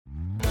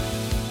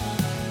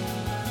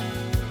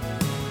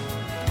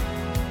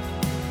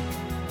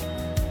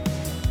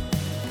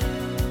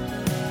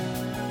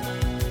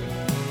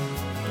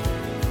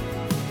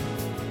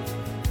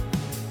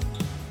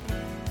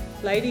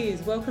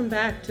Ladies, welcome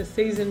back to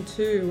season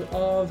 2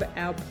 of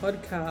our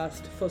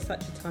podcast For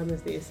Such a Time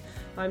as This.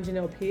 I'm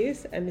Janelle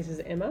Pierce and this is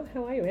Emma.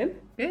 How are you, Em?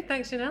 Good,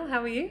 thanks Janelle.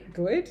 How are you?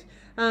 Good.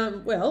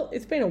 Well,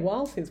 it's been a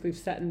while since we've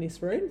sat in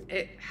this room.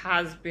 It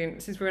has been,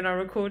 since we're in our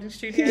recording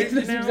studio. Yeah,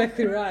 that's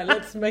exactly right.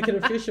 Let's make it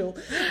official.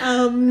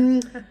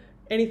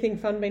 Anything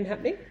fun been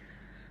happening?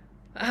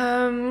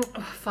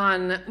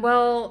 Fun.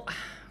 Well,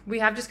 we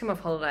have just come off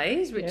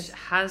holidays, which Yes.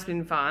 has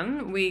been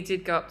fun. We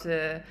did go up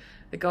to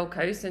the Gold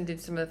Coast and did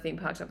some of the theme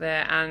parks up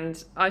there,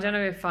 and I don't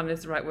know if fun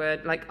is the right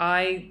word. Like,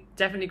 I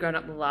definitely grown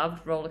up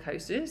loved roller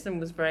coasters and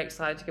was very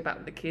excited to go back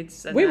with the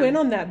kids. And We went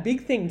on that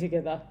big thing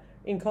together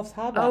in Coffs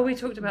Harbour. Oh, we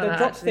talked about the that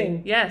drop actually.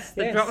 thing. Yes,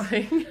 the Yes. drop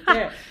thing.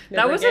 Yeah,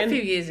 That was again. a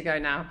few years ago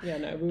now. Yeah,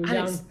 no, we were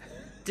And young.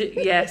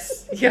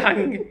 Yes,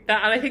 young. And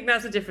I think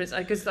that's the difference,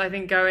 because I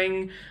think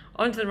going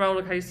onto the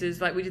roller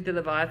coasters, like we did the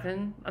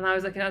Leviathan, and I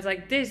was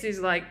like, this is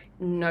like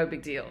no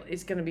big deal.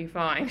 It's gonna be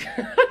fine.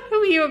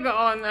 We all got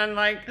on and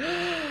like,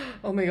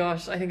 oh my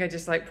gosh, I think I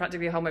just like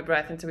practically held my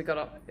breath until we got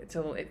up,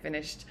 until it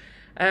finished.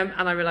 And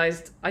I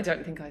realised I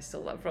don't think I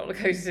still love roller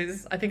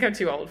coasters. I think I'm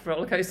too old for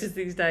roller coasters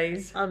these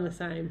days. I'm the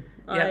same.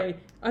 Yeah.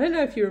 I don't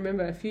know if you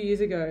remember, a few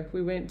years ago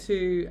we went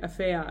to a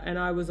fair and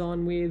I was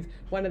on with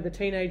one of the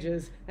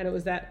teenagers and it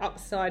was that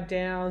upside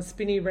down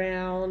spinny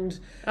round.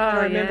 Oh, and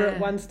I remember yeah. at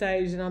one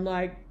stage and I'm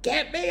like,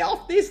 get me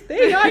off this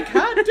thing, I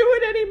can't do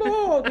it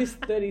anymore. This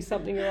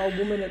 30-something-year-old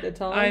woman at the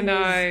time I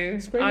know.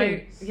 was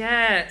screaming.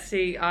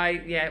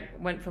 I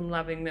went from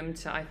loving them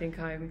to I think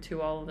I'm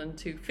too old and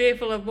too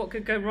fearful of what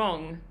could go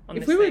wrong on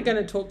If this we were thing. going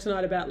to talk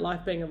tonight about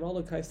life being a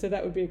roller coaster,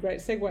 that would be a great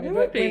segue, It but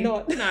would be. we're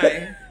not.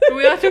 No. But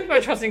we are talking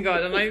about trusting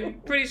God, and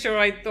I'm pretty sure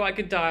I thought I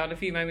could die on a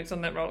few moments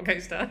on that roller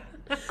coaster.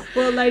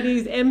 Well,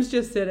 ladies, Em's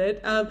just said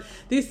it.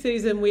 This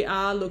season we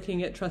are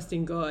looking at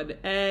trusting God,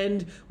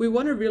 and we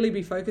want to really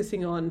be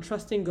focusing on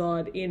trusting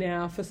God in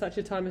our For Such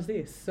a Time as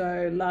This.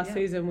 So last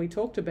season we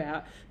talked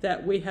about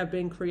that we have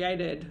been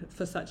created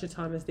for such a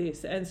time as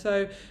this. And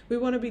so we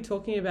want to be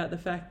talking about the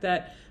fact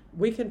that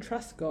we can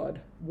trust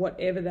God,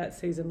 whatever that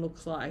season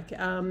looks like.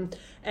 As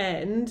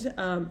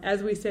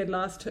we said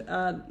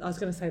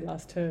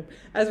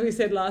as we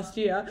said last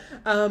year,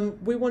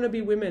 we want to be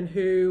women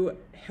who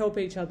help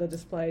each other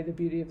display the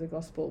beauty of the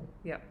gospel.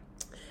 Yep.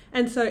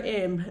 And so,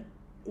 Em,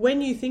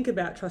 when you think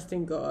about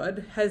trusting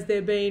God, has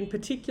there been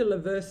particular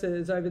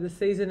verses over the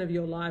season of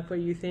your life where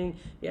you think,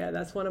 yeah,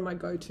 that's one of my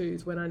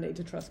go-tos when I need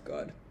to trust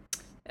God?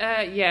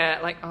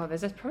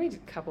 There's probably a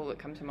couple that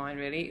come to mind,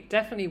 really.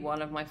 Definitely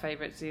one of my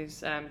favourites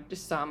is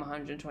just Psalm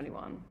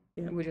 121.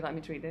 Yeah. Would you like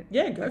me to read it?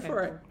 Yeah, go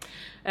for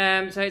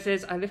it. So it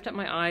says, I lift up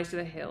my eyes to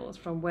the hills.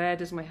 From where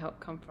does my help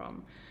come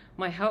from?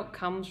 My help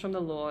comes from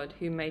the Lord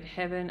who made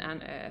heaven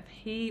and earth.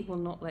 He will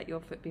not let your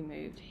foot be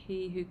moved.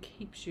 He who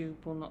keeps you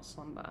will not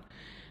slumber.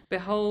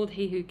 Behold,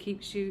 he who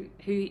keeps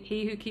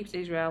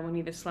Israel will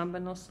neither slumber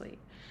nor sleep.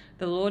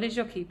 The Lord is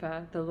your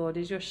keeper, the Lord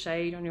is your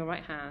shade on your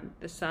right hand.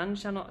 The sun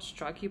shall not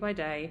strike you by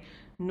day,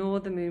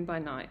 nor the moon by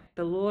night.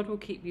 The Lord will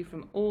keep you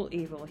from all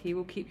evil. He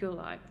will keep your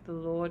life. The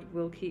Lord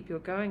will keep your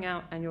going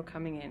out and your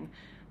coming in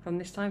from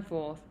this time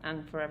forth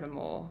and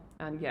forevermore.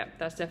 And yeah,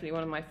 that's definitely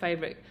one of my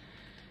favourite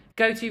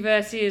go-to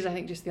verses. I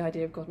think just the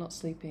idea of God not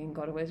sleeping,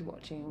 God always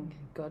watching,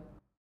 God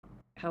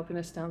helping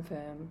us stand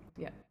firm.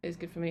 Yeah, it's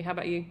good for me. How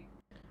about you?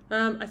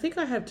 I think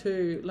I have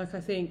too.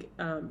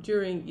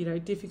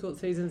 During difficult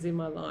seasons in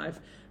my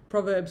life,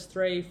 Proverbs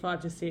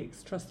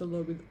 3:5-6, trust the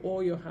Lord with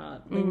all your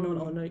heart, lean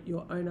not on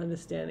your own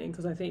understanding.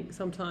 Because I think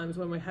sometimes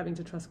when we're having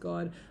to trust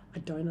God, I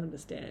don't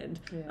understand.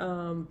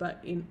 Yeah. But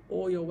in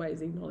all your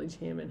ways acknowledge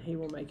Him, and He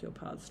will make your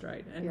path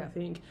straight. And Yeah. I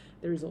think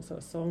there is also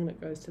a song that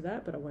goes to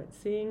that, but I won't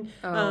sing.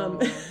 Oh,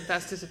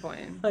 that's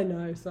disappointing. I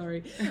know,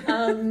 sorry.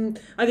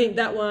 I think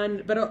that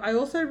one, but I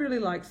also really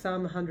like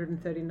Psalm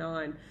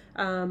 139.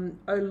 O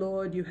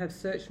Lord, you have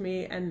searched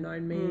me and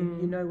known me.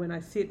 You know when I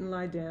sit and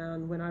lie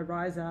down, when I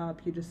rise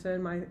up, you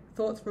discern my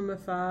thoughts from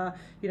afar.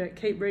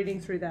 Keep reading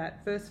through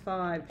that. Verse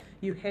 5,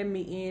 you hem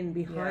me in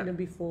behind and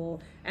before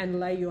and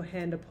lay your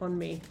hand upon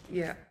me.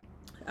 Yeah.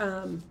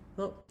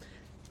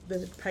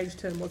 The page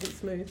turn wasn't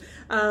smooth.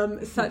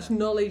 Such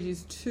knowledge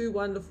is too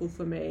wonderful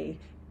for me.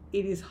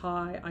 It is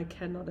high, I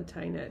cannot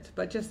attain it.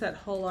 But just that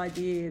whole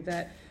idea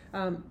that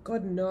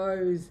God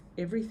knows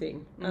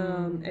everything,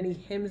 and He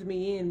hems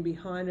me in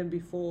behind and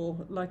before.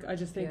 Like, I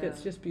just think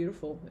it's just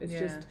beautiful. It's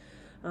just,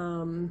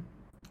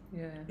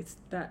 it's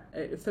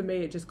that for me.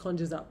 It just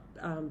conjures up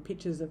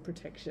pictures of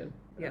protection,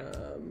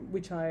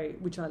 which I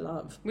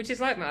love. Which is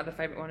like my other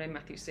favourite one in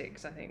Matthew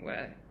 6, I think,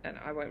 where, and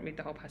I won't read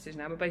the whole passage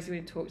now, but basically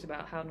it talks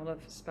about how not a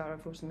sparrow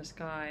falls from the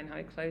sky and how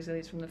He clothes the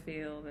lilies from the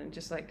field, and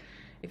just like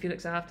if He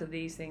looks after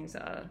these things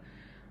that are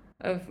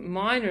of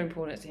minor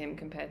importance to Him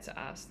compared to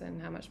us, then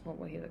how much more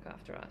will He look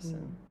after us?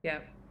 And yeah.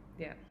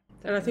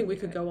 And I think we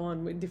could go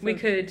on with different We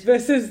could.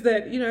 verses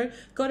that,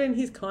 God in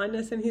His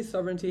kindness and His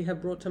sovereignty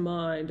have brought to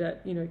mind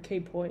at, key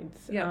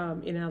points in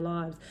our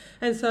lives.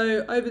 And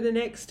so over the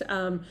next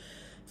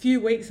few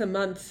weeks and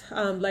months,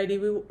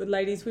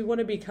 ladies, we want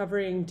to be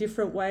covering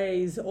different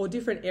ways or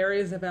different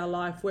areas of our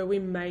life where we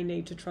may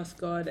need to trust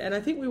God. And I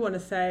think we want to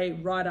say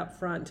right up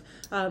front,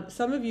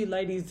 some of you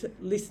ladies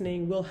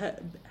listening will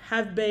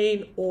have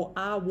been or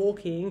are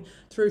walking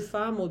through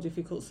far more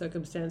difficult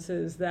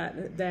circumstances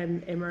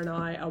than Emma and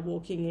I are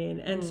walking in.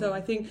 And so I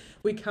think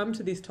we come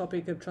to this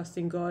topic of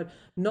trusting God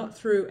not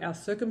through our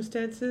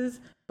circumstances,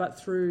 but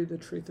through the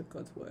truth of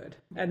God's word.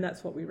 And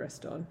that's what we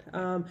rest on.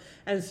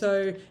 And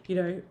so,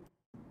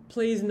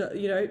 please,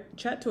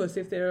 chat to us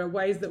if there are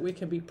ways that we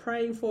can be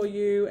praying for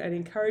you and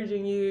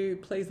encouraging you.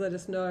 Please let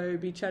us know.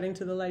 Be chatting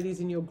to the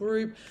ladies in your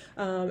group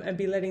and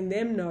be letting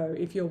them know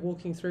if you're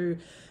walking through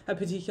a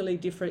particularly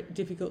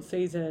difficult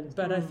season.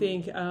 But I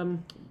think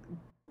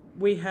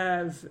we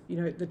have,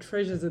 the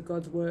treasures of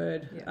God's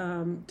word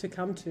to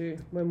come to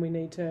when we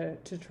need to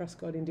trust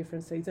God in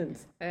different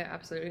seasons. Yeah,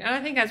 absolutely. And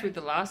I think as with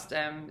the last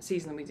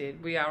season we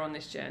did, we are on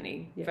this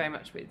journey very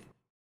much with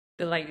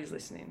the ladies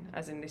listening,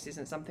 as in this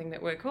isn't something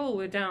that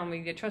we're down,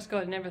 we trust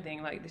God and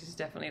everything. Like, this is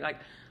definitely, like,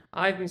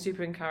 I've been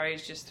super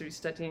encouraged just through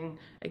studying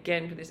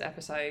again for this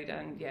episode,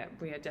 and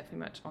we are definitely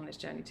much on this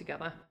journey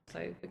together.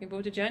 So looking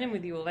forward to journeying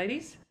with you all,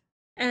 ladies.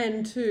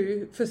 And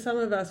too, for some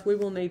of us, we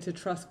will need to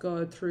trust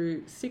God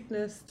through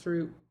sickness,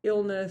 through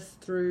illness,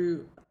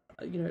 through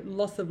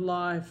loss of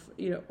life,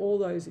 all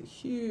those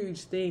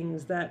huge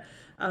things that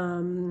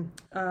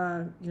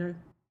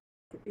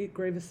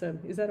grievous,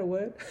 is that a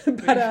word?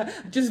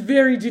 But just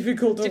very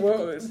difficult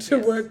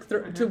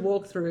to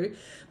walk through.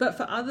 But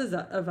for others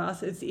of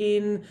us, it's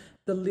in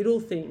the little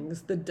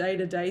things, the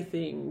day-to-day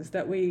things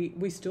that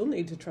we still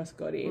need to trust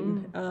God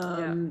in.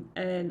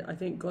 And I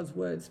think God's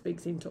word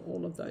speaks into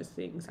all of those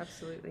things.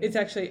 Absolutely.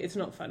 It's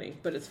not funny,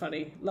 but it's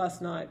funny.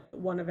 Last night,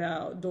 one of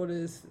our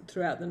daughters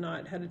throughout the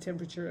night had a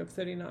temperature of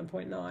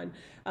 39.9.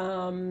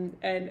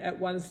 And at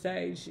one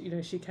stage,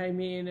 she came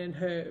in and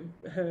her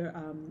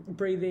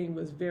breathing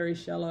was very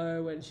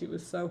shallow and she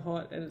was so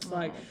hot. And it's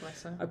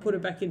bless her. I put her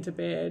back into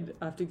bed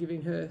after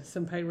giving her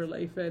some pain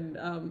relief. And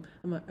I'm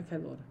like, okay,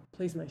 Lord,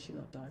 please may she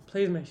not die.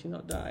 Please may she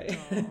not die.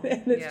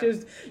 And it's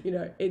just,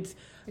 it's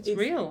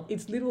real.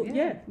 It's little,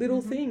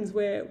 little things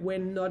where we're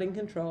not in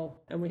control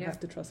and we have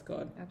to trust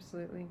God.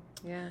 Absolutely.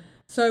 Yeah.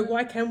 So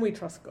why can we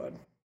trust God?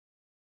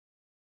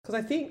 Because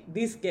I think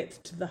this gets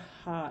to the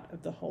heart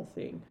of the whole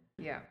thing.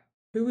 Yeah.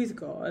 Who is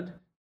God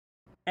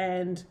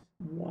and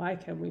why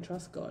can we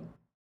trust God?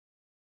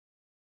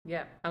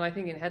 Yeah. And I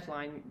think in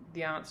headline,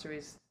 the answer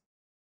is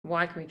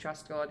why can we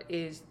trust God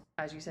is,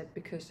 as you said,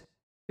 because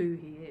who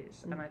he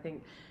is. And I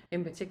think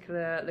in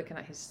particular looking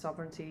at his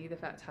sovereignty, the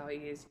fact how he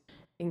is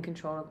in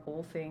control of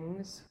all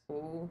things,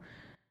 all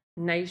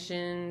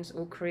nations,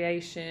 all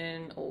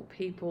creation, all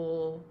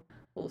people,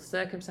 all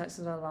circumstances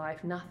of our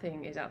life,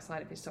 nothing is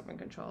outside of his sovereign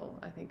control,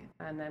 I think.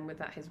 And then with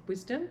that, his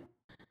wisdom,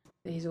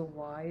 he's all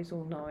wise,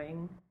 all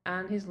knowing,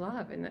 and his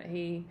love in that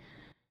he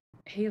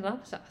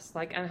loves us.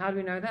 And how do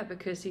we know that?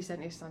 Because he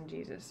sent his son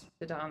Jesus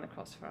to die on the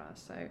cross for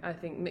us. So I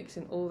think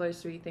mixing all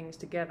those three things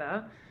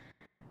together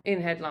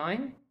in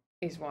headline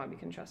is why we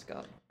can trust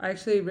God. I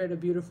actually read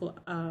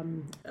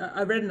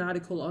I read an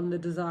article on the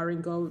Desiring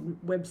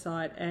God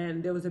website,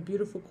 and there was a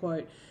beautiful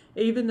quote: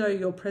 even though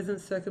your present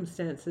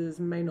circumstances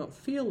may not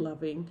feel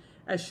loving,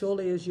 as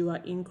surely as you are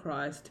in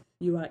Christ,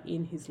 you are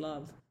in his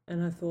love.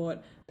 And I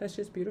thought, that's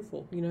just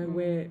beautiful.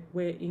 We're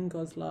in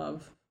God's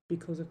love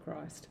because of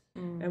Christ,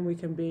 and we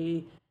can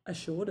be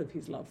assured of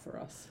his love for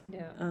us.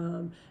 Yeah.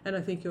 And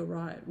I think you're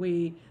right.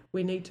 We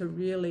need to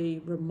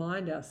really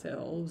remind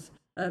ourselves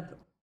of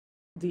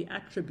the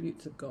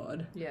attributes of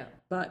God. Yeah.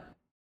 But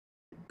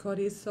God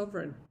is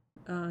sovereign.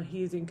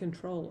 He is in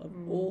control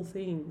of all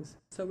things,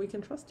 so we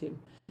can trust him.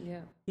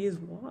 Yeah. He is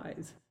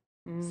wise,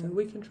 so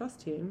we can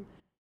trust him,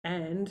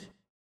 and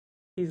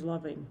he's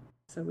loving,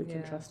 so we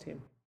can trust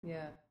him.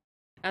 Yeah.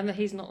 And that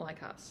he's not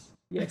like us.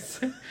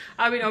 Yes.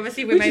 I mean,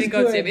 obviously we're made in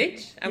God's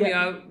image, and we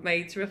are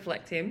made to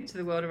reflect him to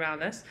the world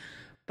around us,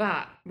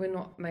 but we're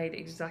not made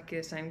exactly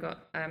the same God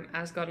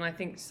as God. And I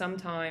think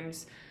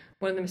sometimes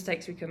one of the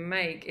mistakes we can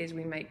make is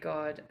we make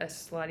God a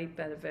slightly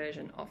better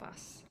version of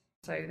us.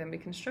 So then we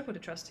can struggle to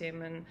trust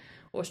him,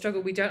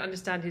 we don't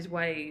understand his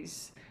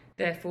ways.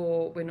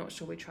 Therefore, we're not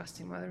sure we trust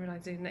him, rather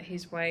realizing that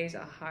his ways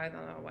are higher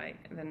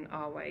than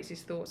our ways.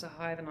 His thoughts are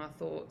higher than our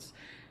thoughts.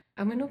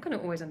 And we're not going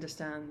to always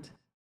understand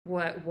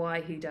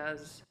why he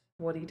does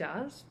what he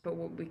does, but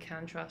what we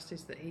can trust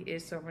is that he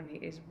is sovereign, he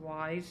is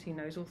wise, he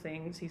knows all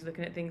things, he's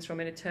looking at things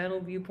from an eternal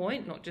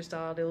viewpoint, not just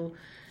our little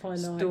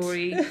finite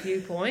story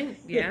viewpoint,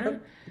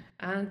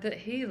 and that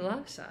he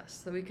loves us,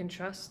 that we can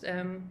trust,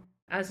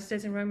 as it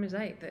says in Romans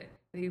 8, that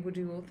he will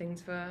do all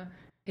things for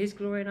his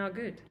glory and our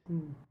good,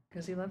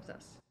 because he loves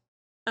us.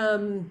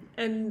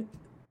 And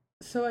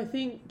so I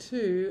think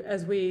too,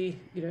 as we,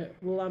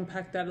 we'll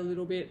unpack that a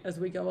little bit as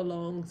we go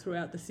along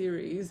throughout the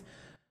series.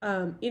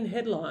 In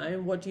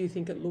headline, what do you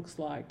think it looks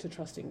like to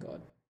trust in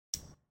God?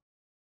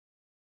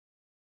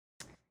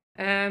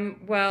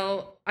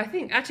 Well, I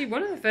think actually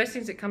one of the first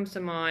things that comes to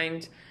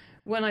mind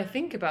when I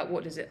think about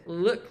what does it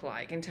look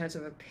like in terms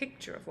of a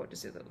picture of what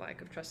does it look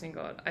like of trusting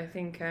God, I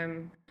think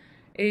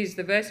is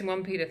the verse in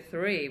 1 Peter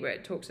 3 where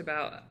it talks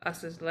about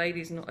us as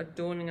ladies not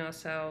adorning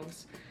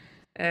ourselves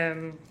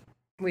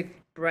with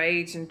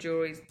braids and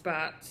jewelry,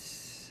 but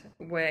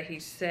where he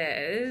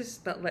says,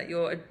 but let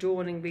your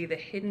adorning be the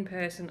hidden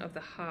person of the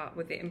heart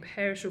with the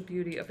imperishable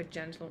beauty of a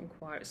gentle and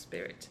quiet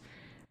spirit,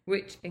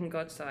 which in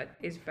God's sight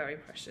is very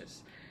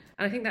precious.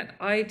 And I think that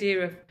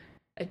idea of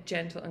a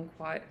gentle and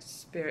quiet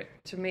spirit,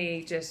 to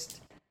me,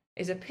 just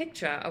is a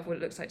picture of what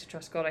it looks like to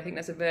trust God. I think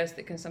that's a verse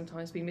that can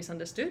sometimes be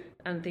misunderstood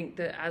and think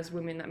that as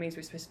women, that means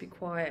we're supposed to be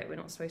quiet. We're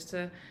not supposed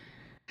to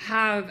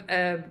have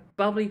a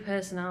bubbly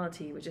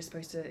personality. We're just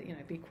supposed to,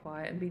 be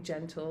quiet and be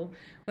gentle.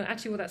 But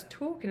actually what that's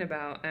talking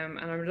about, and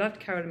I loved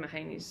Carolyn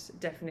Mahaney's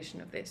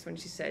definition of this when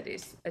she said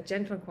it's a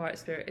gentle and quiet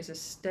spirit is a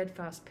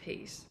steadfast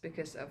peace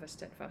because of a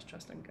steadfast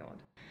trust in God.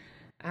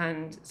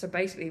 And so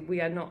basically we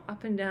are not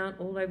up and down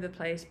all over the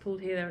place, pulled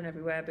here, there and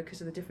everywhere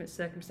because of the different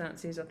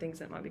circumstances or things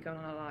that might be going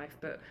on in our life,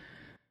 but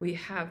we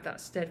have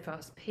that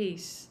steadfast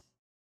peace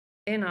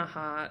in our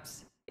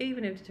hearts,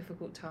 even in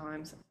difficult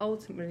times,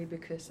 ultimately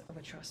because of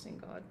a trust in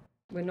God.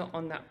 We're not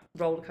on that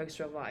roller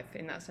coaster of life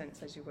in that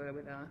sense as you were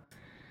with our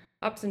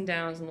ups and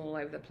downs and all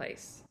over the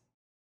place.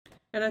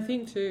 And I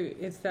think too,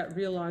 it's that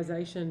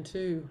realization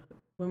too,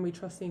 when we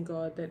trust in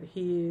God, that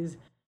he is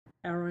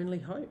our only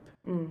hope.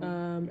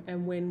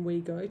 And when we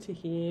go to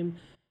him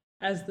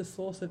as the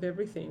source of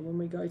everything, when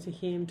we go to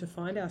him to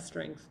find our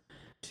strength,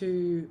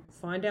 to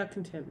find our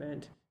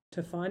contentment,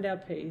 to find our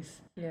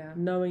peace,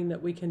 knowing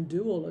that we can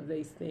do all of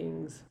these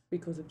things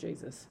because of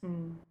Jesus.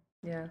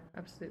 Yeah,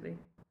 absolutely.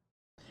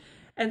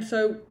 And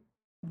so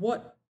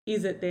what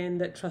is it then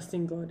that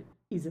trusting God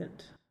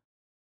isn't?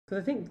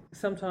 Because I think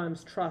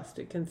sometimes trust,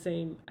 it can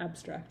seem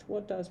abstract.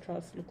 What does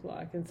trust look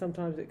like? And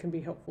sometimes it can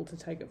be helpful to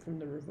take it from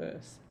the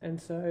reverse.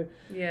 And so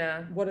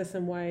what are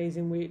some ways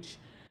in which,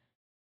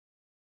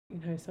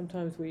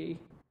 sometimes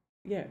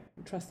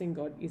trusting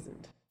God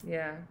isn't?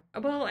 Yeah.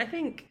 Well, I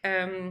think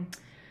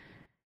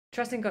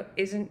trusting God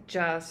isn't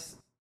just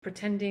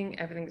pretending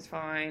everything's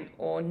fine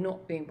or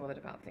not being bothered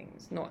about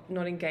things, not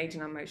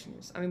engaging our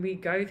emotions. I mean, we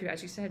go through,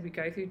 as you said, we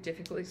go through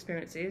difficult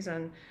experiences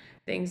and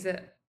things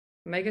that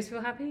make us feel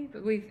happy,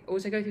 but we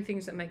also go through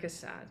things that make us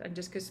sad. And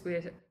just because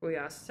we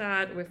are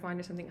sad or we're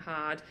finding something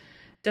hard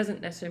doesn't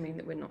necessarily mean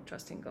that we're not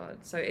trusting God.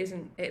 So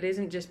it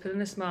isn't just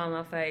putting a smile on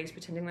our face,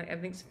 pretending like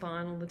everything's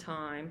fine all the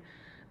time.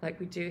 Like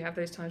we do have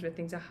those times where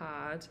things are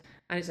hard,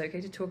 and it's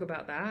okay to talk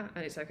about that,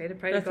 and it's okay to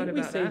pray to God about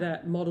that. I think we see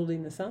that modelled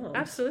in the Psalms.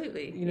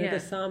 Absolutely. The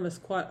psalmists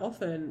quite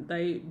often,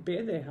 they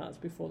bare their hearts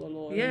before the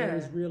Lord, and there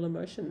is real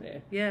emotion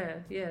there.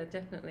 Yeah,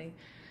 definitely.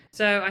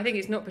 So I think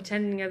it's not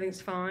pretending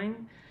everything's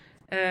fine.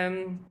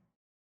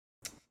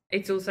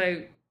 It's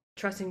also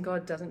trusting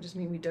God doesn't just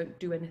mean we don't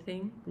do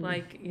anything.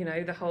 Like,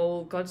 the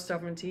whole God's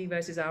sovereignty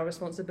versus our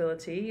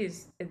responsibility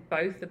is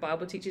both. The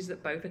Bible teaches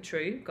that both are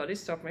true. God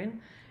is sovereign,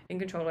 in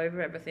control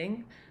over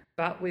everything,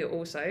 but we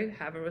also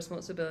have a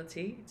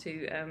responsibility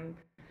to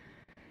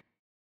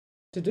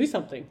do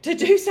something.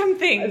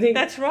 I think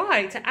that's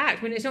right. To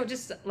act. When it's not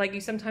just like you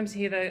sometimes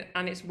hear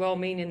and it's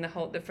well-meaning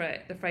the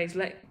phrase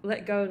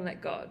let go and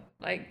let God.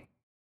 Like,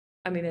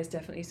 I mean, there's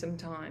definitely some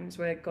times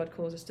where God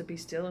calls us to be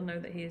still and know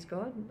that he is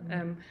God.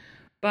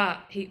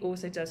 But he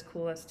also does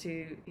call us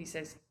to, he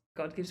says,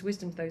 God gives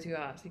wisdom to those who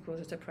ask. He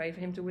calls us to pray for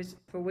him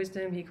for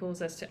wisdom. He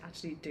calls us to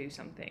actually do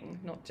something,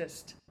 not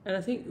just... And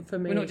I think for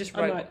me, we're not just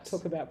I robots. might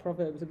talk about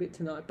Proverbs a bit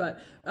tonight,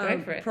 but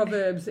Go for it.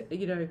 Proverbs,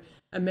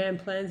 a man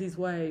plans his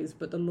ways,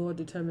 but the Lord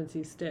determines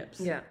his steps.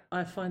 Yeah.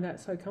 I find that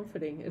so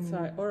comforting. It's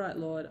like, all right,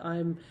 Lord,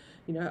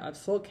 I've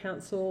sought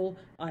counsel,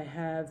 I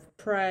have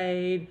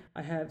prayed,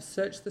 I have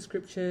searched the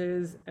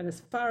scriptures, and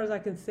as far as I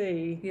can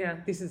see,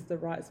 this is the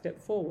right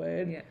step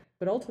forward. Yeah.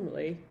 But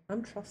ultimately,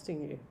 I'm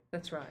trusting you.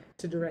 That's right.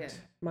 To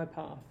direct my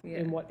path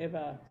in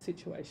whatever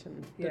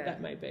situation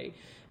that may be.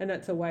 And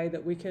that's a way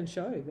that we can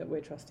show that we're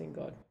trusting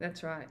God.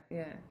 That's right,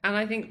 yeah. And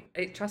I think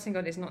trusting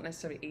God is not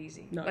necessarily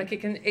easy. No. Like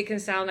it can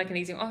sound like an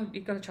easy,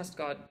 you've got to trust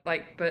God.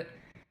 But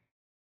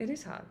it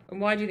is hard.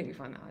 And why do you think we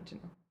find that hard,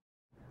 Janelle?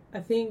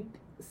 I think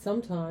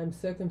sometimes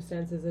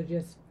circumstances are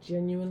just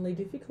genuinely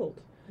difficult.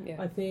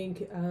 Yeah. I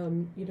think,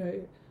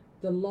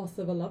 the loss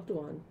of a loved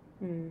one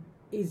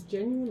is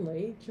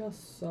genuinely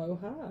just so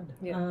hard.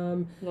 Yeah.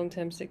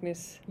 Long-term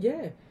sickness.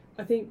 Yeah.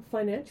 I think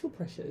financial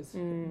pressures,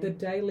 the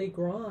daily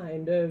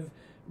grind of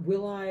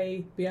will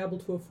I be able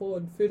to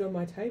afford food on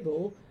my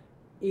table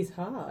is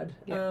hard.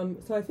 Yeah.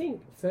 So I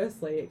think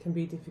firstly it can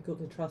be difficult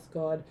to trust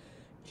God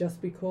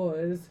just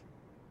because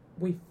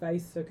we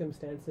face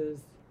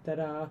circumstances that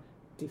are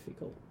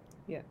difficult.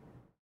 Yeah.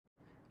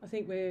 I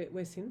think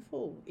we're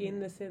sinful in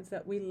the sense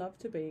that we love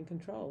to be in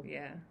control.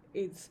 Yeah.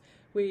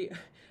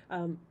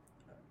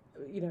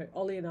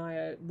 Ollie and I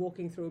are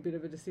walking through a bit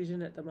of a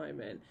decision at the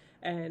moment,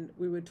 and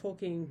we were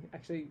talking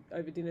actually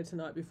over dinner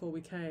tonight before we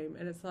came,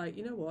 and it's like,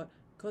 you know what,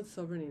 God's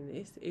sovereign in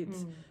this.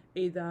 It's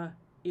either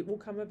it will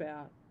come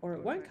about or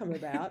it won't come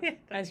about,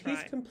 and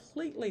he's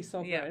completely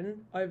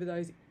sovereign over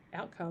those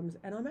outcomes,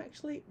 and I'm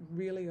actually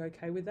really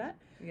okay with that.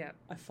 Yeah.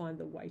 I find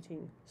the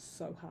waiting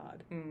so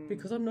hard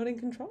because I'm not in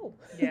control.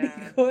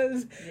 Yeah.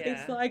 Because Yeah.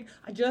 it's like,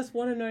 I just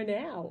want to know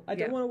now. I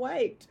don't Yeah. want to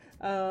wait.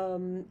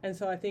 And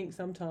so I think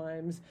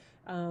sometimes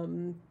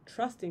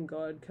trusting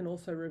God can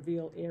also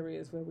reveal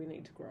areas where we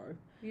need to grow.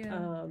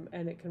 Yeah.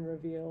 And it can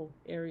reveal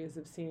areas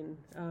of sin.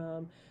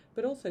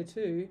 But also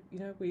too, you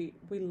know, we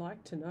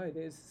like to know.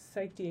 There's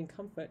safety and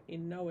comfort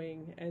in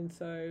knowing. And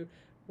so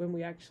when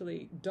we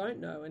actually don't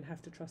know and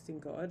have to trust in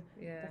God,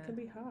 Yeah. that can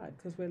be hard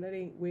because we're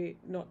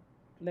not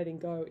letting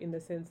go in the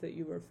sense that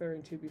you were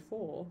referring to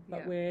before,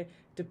 but Yeah. we're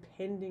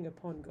depending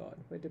upon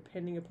God. We're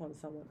depending upon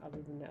someone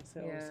other than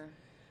ourselves, Yeah.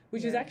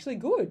 which Yeah. is actually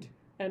good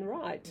and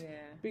right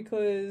Yeah.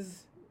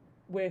 because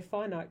we're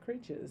finite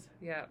creatures,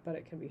 Yeah. but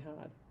it can be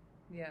hard.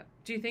 Yeah.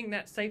 Do you think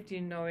that safety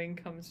in knowing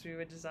comes through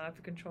a desire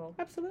for control?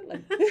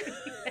 Absolutely.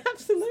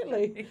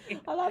 Absolutely.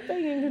 I love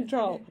being in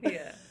control.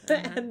 Yeah.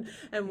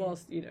 And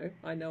whilst, you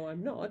know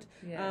I'm not,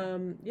 Yeah.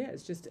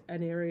 it's just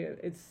an area,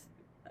 it's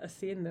a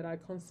sin that I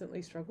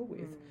constantly struggle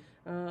with,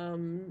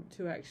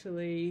 to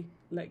actually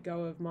let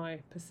go of my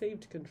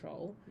perceived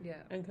control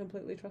Yeah. and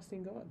completely trust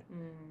in God.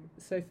 Mm.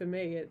 So for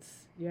me,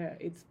 it's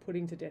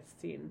putting to death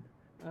sin,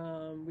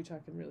 which I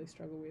can really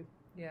struggle with.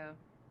 Yeah.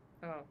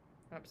 Oh,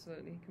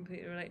 absolutely.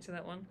 Completely relate to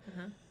that one.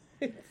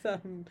 It's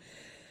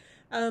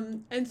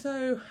and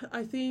so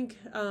I think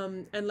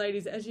and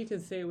ladies, as you can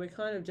see, we're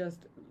kind of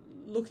just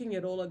looking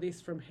at all of this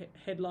from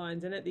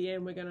headlines, and at the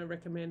end we're going to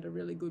recommend a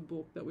really good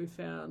book that we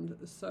found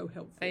so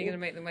helpful. Are you going to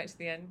make them wait to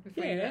the end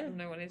before you let them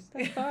know what it is?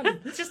 That's fun.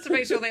 Just to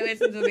make sure they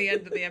listen to the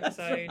end of the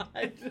episode.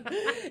 Right.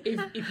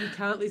 If you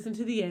can't listen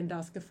to the end,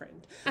 ask a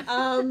friend.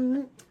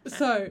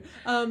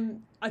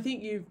 I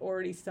think you've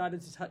already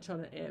started to touch on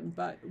it, Em,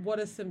 but what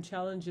are some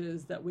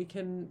challenges that we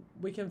can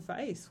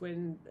face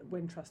when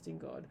trusting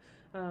God?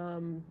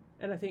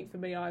 And I think for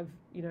me, I've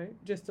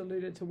just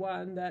alluded to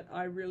one that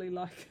I really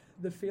like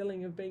the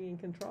feeling of being in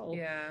control.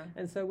 Yeah.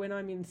 And so when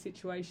I'm in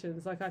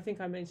situations, like I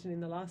think I mentioned in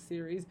the last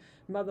series,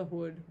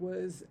 motherhood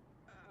was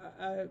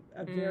a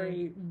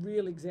very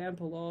real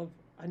example of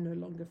I no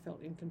longer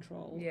felt in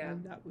control. Yeah.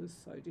 And that was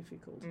so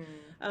difficult.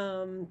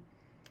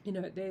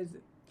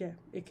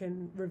 It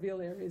can reveal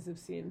areas of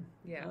sin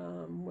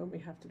when we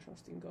have to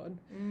trust in God.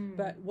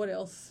 But what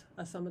else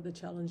are some of the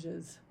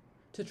challenges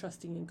to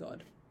trusting in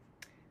God?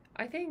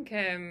 I think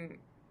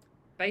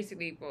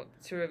basically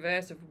to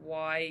reverse of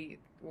why,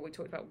 what we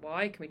talked about,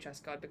 why can we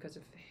trust God? Because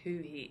of who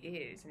he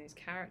is and his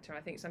character. I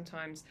think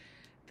sometimes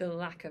the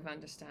lack of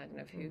understanding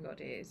of who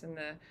God is and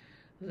the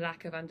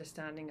lack of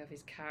understanding of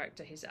his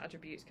character, his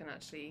attributes, can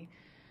actually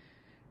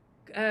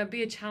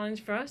be a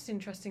challenge for us in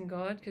trusting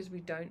God, because we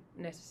don't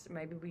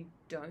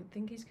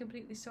think he's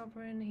completely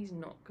sovereign, he's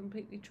not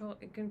completely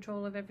in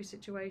control of every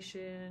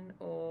situation,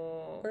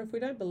 or if we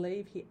don't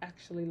believe he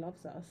actually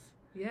loves us.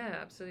 Yeah,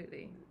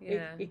 absolutely.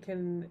 Yeah. It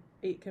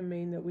can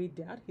mean that we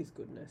doubt his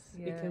goodness.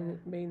 Yeah. It can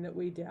mean that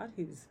we doubt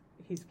his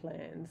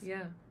plans.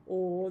 Yeah.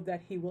 Or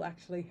that he will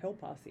actually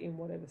help us in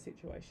whatever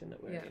situation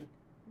that we're in.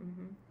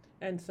 Mm-hmm.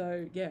 And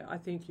so, I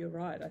think you're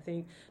right. I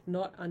think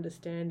not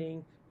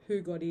understanding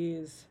who God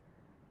is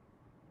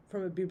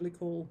from a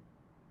biblical,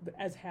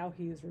 as how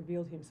he has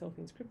revealed himself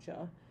in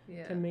Scripture,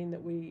 can mean that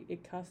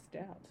it casts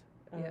doubt.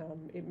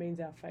 It means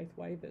our faith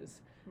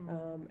wavers,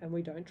 and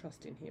we don't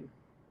trust in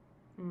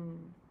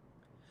him.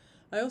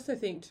 I also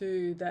think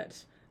too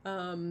that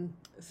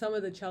some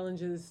of the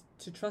challenges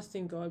to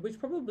trusting God, which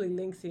probably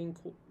links in,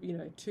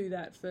 to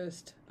that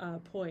first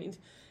point,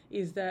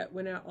 is that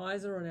when our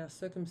eyes are on our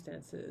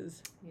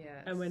circumstances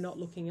and we're not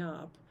looking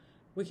up,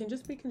 we can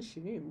just be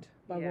consumed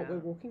by what we're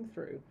walking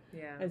through.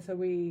 Yeah. And so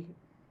we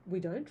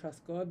don't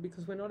trust God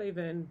because we're not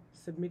even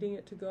submitting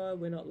it to God.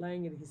 We're not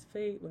laying it at his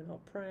feet. We're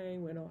not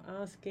praying. We're not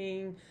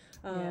asking.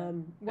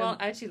 Well,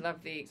 I actually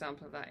love the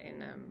example of that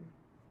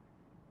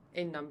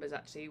in Numbers,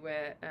 actually,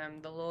 where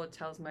the Lord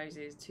tells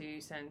Moses to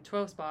send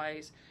 12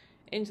 spies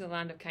into the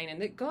land of Canaan,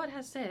 that God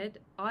has said,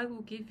 I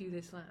will give you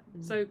this land.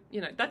 So,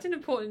 that's an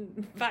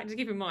important fact to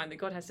keep in mind, that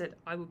God has said,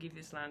 I will give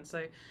you this land.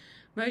 So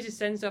Moses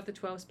sends off the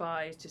 12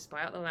 spies to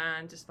spy out the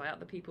land, to spy out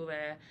the people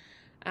there.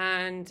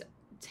 And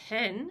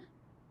 10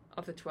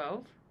 of the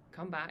 12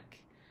 come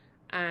back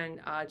and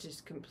are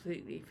just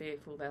completely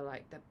fearful. They're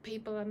like, the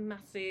people are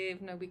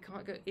massive. No, we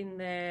can't go in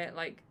there.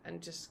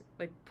 And just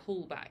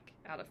pull back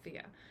out of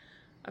fear.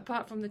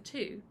 Apart from the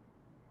two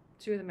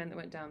of the men that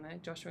went down there,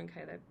 Joshua and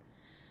Caleb,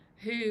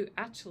 who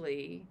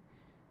actually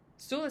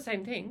saw the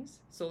same things,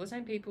 saw the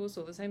same people,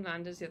 saw the same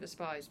land as the other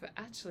spies, but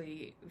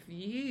actually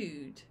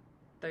viewed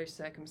those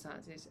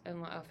circumstances in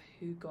light of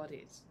who God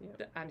is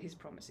and his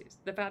promises.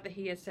 The fact that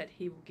he has said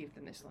he will give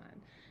them this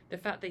land. The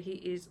fact that he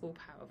is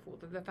all-powerful.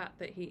 The fact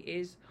that he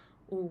is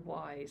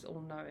all-wise,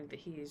 all-knowing, that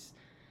he is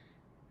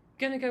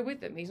going to go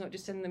with them. He's not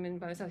just sending them in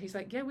by themselves. He's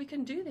like, we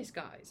can do this,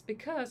 guys,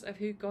 because of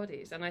who God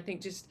is. And I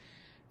think just,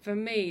 for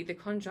me, the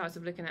contrast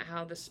of looking at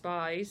how the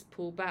spies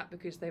pulled back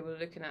because they were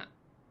looking at,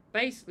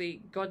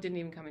 basically, God didn't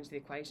even come into the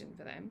equation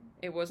for them.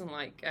 It wasn't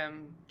like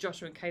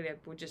Joshua and Caleb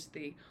were just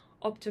the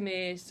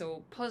optimists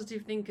or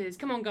positive thinkers.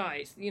 Come on,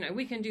 guys,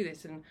 we can do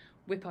this, and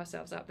whip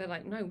ourselves up. They're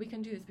like, no, we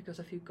can do this because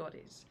of who God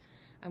is.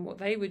 And what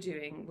they were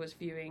doing was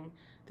viewing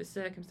the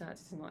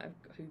circumstances in light of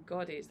who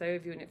God is. They were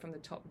viewing it from the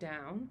top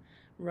down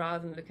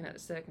rather than looking at the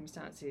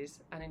circumstances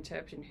and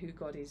interpreting who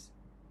God is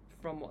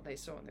from what they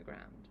saw on the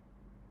ground.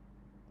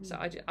 So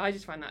I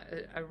just find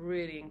that a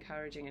really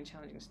encouraging and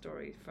challenging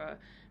story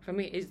for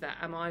me. Is that,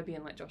 am I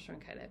being like Joshua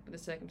and Caleb with the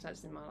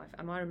circumstances in my life?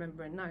 Am I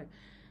remembering, no,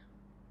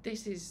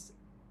 these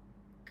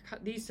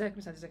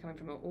circumstances are coming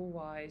from an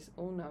all-wise,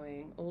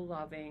 all-knowing,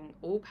 all-loving,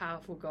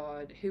 all-powerful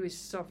God who is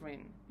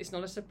sovereign. It's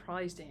not a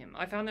surprise to him.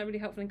 I found that really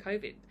helpful in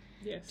COVID.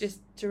 Yes. Just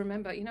to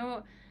remember, you know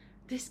what?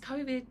 This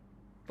COVID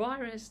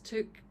virus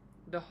took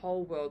the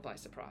whole world by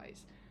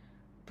surprise,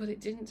 but it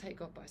didn't take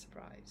God by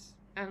surprise.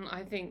 And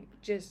I think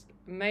just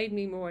made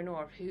me more in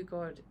awe of who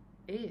God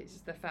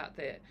is. The fact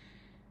that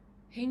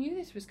he knew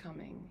this was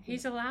coming.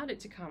 He's allowed it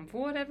to come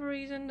for whatever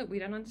reason that we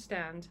don't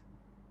understand.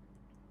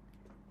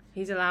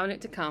 He's allowing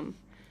it to come.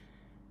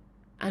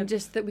 And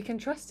just that we can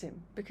trust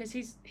him because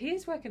he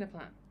is working a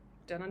plan.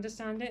 Don't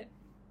understand it.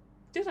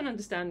 Still don't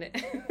understand it.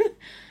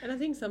 And I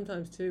think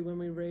sometimes too, when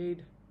we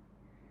read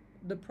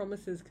the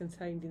promises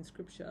contained in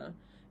Scripture,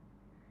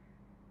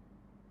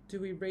 do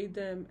we read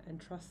them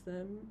and trust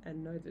them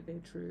and know that they're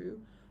true?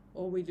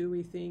 Or do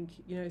we think,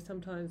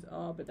 sometimes,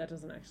 but that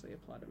doesn't actually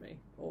apply to me.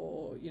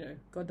 Or,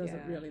 God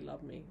doesn't really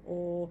love me.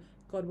 Or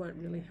God won't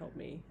really help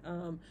me.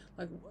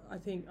 I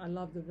think I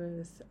love the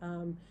verse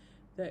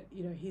that,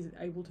 he's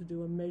able to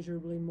do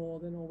immeasurably more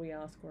than all we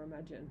ask or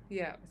imagine.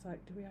 Yeah. It's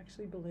like, do we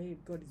actually believe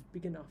God is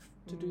big enough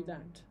to do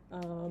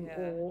that?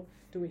 Or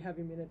do we have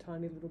him in a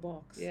tiny little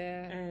box?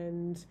 Yeah.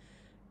 And,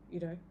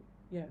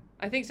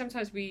 I think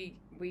sometimes we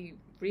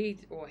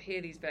read or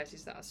hear these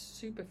verses that are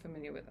super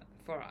familiar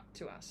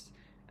to us,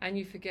 and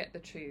you forget the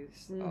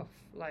truths of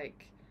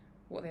like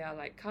what they are.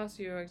 Like, cast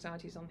your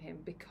anxieties on him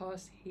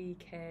because he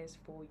cares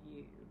for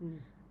you.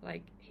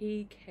 Like,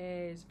 he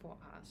cares for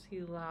us.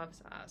 He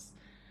loves us.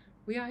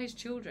 We are his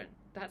children.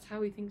 That's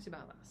how he thinks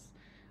about us.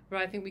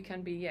 But I think we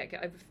can get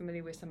over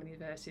familiar with some of these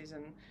verses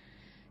and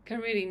can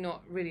really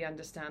not really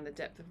understand the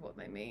depth of what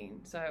they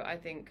mean. So I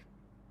think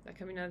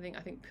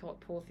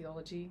poor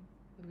theology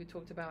that we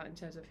talked about in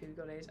terms of who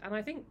God is. And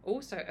I think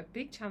also a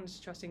big challenge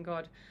to trusting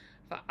God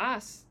for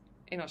us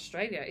in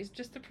Australia is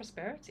just the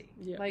prosperity.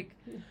 Yeah. Like,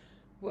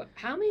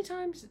 how many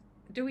times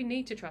do we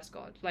need to trust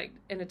God, like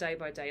in a day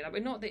by day? Like, we're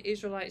not the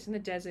Israelites in the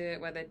desert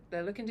where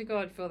they're looking to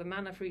God for the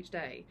manna for each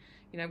day.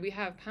 We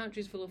have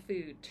pantries full of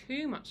food,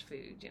 too much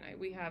food.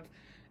 We have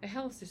a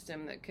health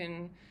system that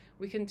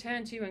we can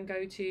turn to and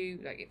go to,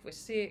 like if we're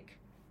sick.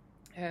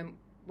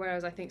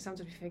 Whereas I think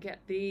sometimes we forget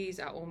these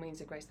are all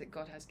means of grace that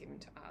God has given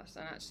to us.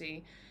 And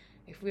actually,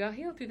 if we are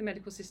healed through the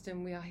medical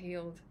system, we are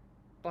healed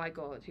by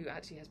God, who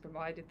actually has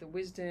provided the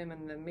wisdom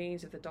and the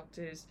means of the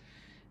doctors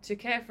to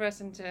care for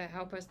us and to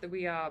help us, that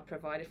we are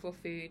provided for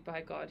food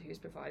by God, who has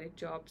provided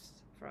jobs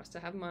for us to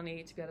have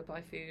money to be able to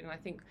buy food. And I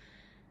think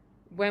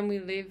when we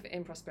live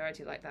in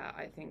prosperity like that,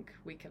 I think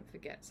we can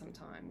forget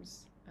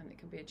sometimes, and it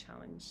can be a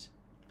challenge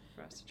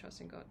for us to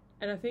trust in God.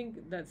 And I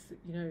think that's,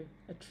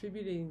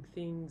 attributing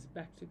things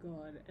back to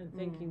God and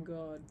thanking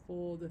God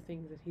for the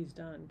things that he's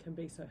done can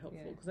be so helpful.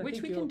 Yeah.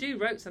 Which we can do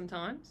rote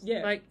sometimes.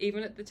 Yeah. Like,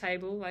 even at the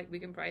table, like, we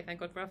can pray, thank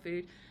God for our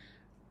food.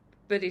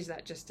 But is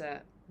that just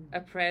a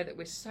prayer that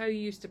we're so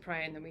used to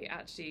praying that we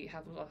actually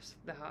have lost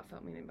the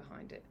heartfelt meaning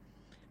behind it?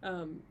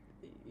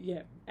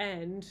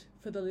 And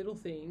for the little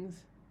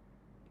things,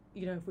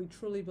 if we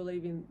truly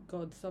believe in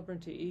God's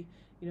sovereignty,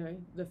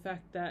 the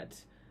fact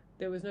that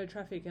there was no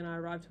traffic and I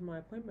arrived to my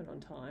appointment on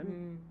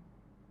time,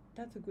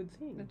 that's a good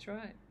thing. That's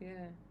right,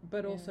 yeah.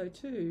 But also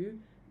too,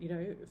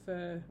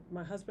 for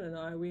my husband and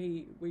I,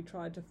 we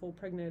tried to fall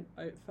pregnant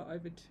for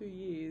over 2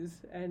 years,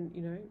 and,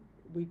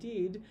 we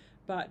did,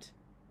 but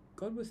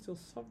God was still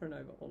sovereign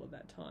over all of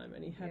that time,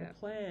 and he had a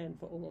plan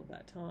for all of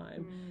that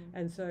time.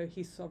 And so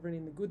he's sovereign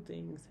in the good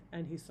things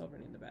and he's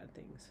sovereign in the bad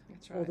things.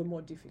 That's right. Or the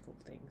more difficult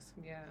things.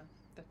 Yeah,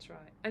 that's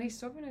right. And he's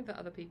sovereign over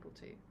other people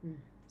too.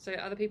 So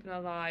other people in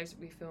our lives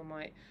we feel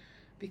might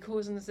be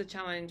causing us a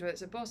challenge, whether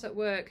it's a boss at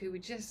work who we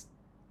just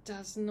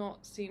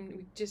don't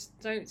seem to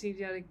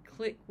be able to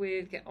click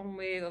with, get on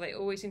with, or they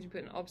always seem to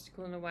put an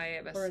obstacle in the way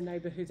of us. Or a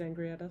neighbour who's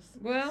angry at us.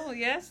 Well,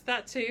 yes,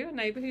 that too, a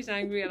neighbour who's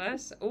angry at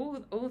us.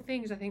 All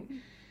things, I think,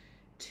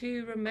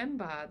 to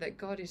remember that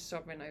God is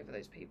sovereign over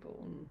those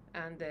people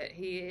and that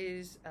he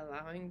is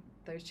allowing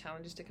those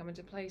challenges to come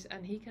into place,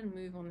 and he can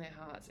move on their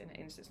hearts in an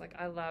instant. Like,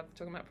 I love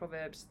talking about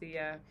Proverbs.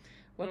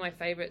 One of my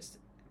favourites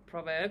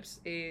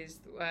Proverbs is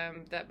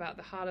that about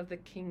the heart of the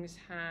king's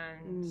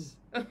hands.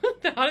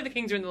 The heart of the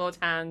kings are in the Lord's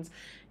hands.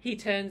 He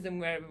turns them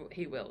wherever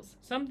he wills.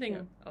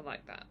 Something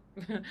like that.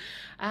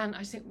 And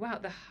I think, wow,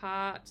 the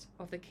heart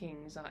of the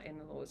kings are in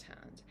the Lord's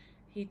hand.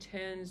 He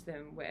turns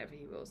them wherever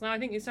he wills. Now, I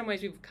think in some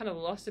ways we've kind of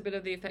lost a bit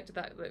of the effect of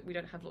that. Like, we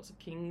don't have lots of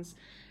kings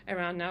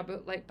around now,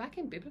 but like back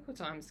in biblical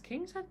times,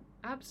 kings had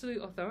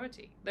absolute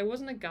authority. There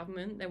wasn't a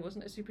government. There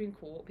wasn't a Supreme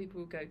Court people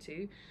would go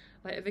to.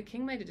 Like, if a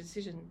king made a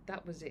decision,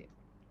 that was it.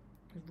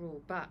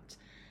 Rule. But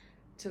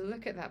to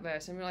look at that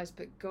verse and realize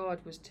that God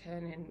was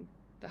turning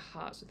the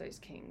hearts of those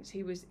kings.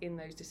 He was in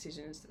those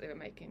decisions that they were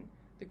making,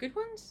 the good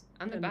ones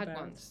and the bad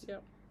ones.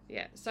 Yep.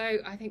 Yeah. So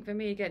I think for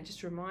me, again,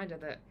 just a reminder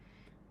that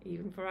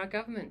even for our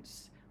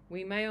governments,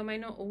 we may or may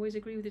not always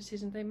agree with the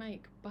decisions they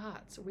make,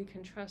 but we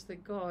can trust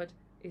that God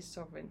is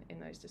sovereign in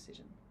those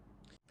decisions.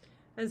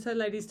 And so,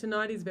 ladies,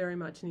 tonight is very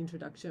much an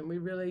introduction. We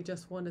really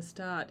just want to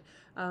start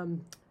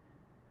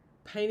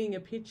painting a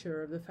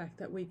picture of the fact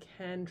that we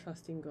can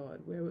trust in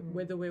God,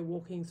 whether we're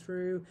walking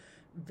through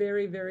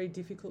very, very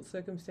difficult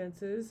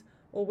circumstances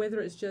or whether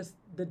it's just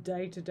the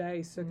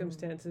day-to-day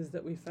circumstances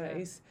that we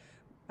face,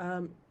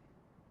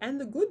 and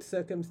the good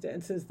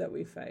circumstances that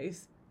we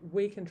face,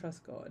 we can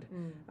trust God.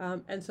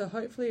 And so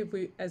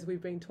hopefully, as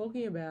we've been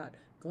talking about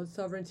God's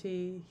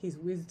sovereignty, his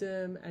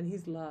wisdom and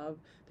his love,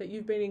 that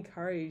you've been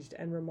encouraged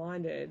and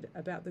reminded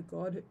about the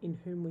God in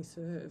whom we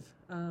serve,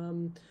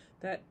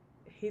 that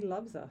he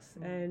loves us.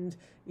 And,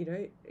 you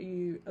know,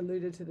 you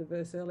alluded to the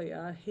verse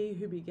earlier, he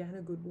who began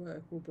a good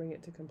work will bring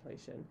it to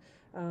completion.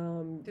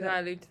 Did I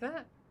allude to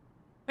that?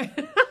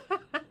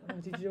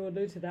 Did you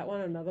allude to that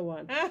one or another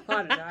one? I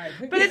don't know.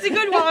 But it's a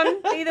good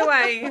one, either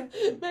way.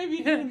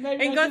 maybe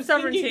in God's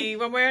sovereignty,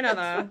 one way or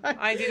another. Right.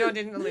 I did or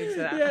didn't allude to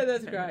that. Yeah,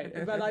 that's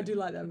great. But I do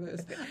like that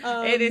verse.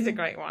 It is a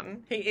great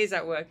one. He is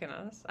at work in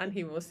us, and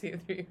he will see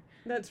it through.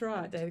 That's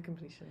right. The day of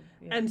completion.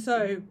 Yeah. And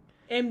so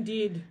Em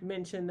did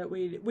mention that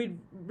we'd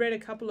read a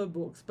couple of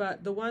books,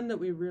 but the one that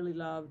we really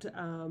loved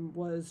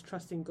was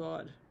Trusting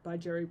God by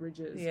Jerry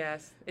Bridges.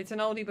 Yes, it's an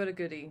oldie but a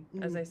goodie,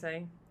 as they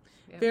say.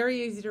 Yep.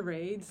 Very easy to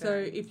read. So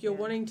if you're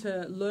wanting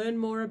to learn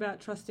more about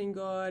trusting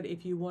God,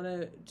 if you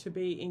want to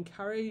be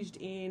encouraged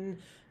in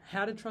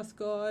how to trust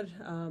God,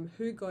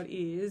 who God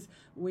is,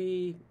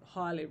 we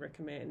highly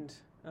recommend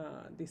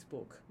this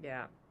book.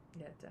 Yeah,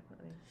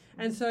 definitely.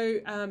 And so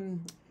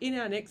in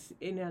our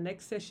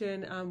next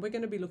session, we're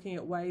going to be looking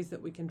at ways that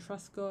we can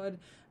trust God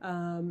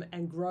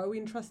and grow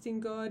in trusting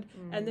God.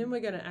 And then we're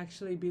going to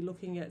actually be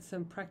looking at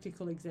some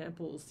practical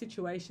examples,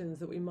 situations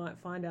that we might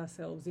find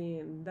ourselves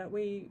in that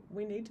we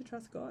need to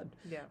trust God.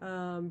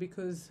 Yeah.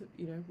 Because,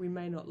 you know, we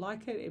may not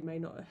like it. It may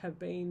not have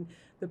been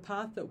the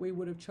path that we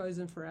would have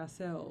chosen for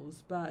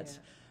ourselves. But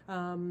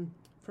from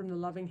the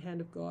loving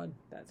hand of God,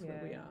 that's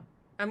where we are.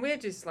 And we're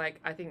just like,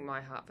 I think my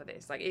heart for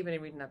this, like even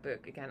in reading that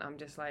book again, I'm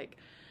just like,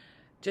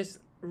 just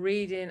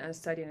reading and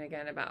studying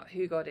again about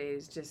who God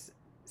is, just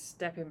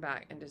stepping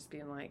back and just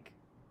being like,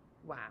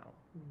 wow.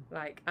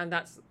 Like, and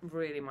that's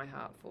really my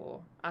heart for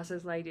us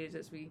as ladies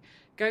as we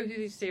go through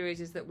these series,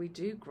 is that we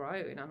do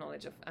grow in our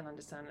knowledge of and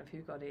understanding of who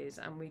God is,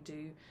 and we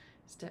do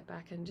step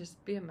back and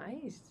just be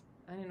amazed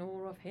and in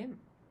awe of him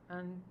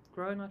and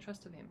grow in our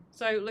trust of him.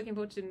 So looking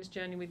forward to doing this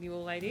journey with you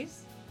all,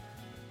 ladies.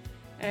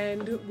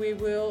 And we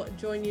will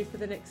join you for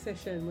the next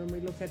session when we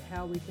look at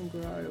how we can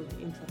grow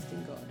in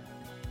trusting God.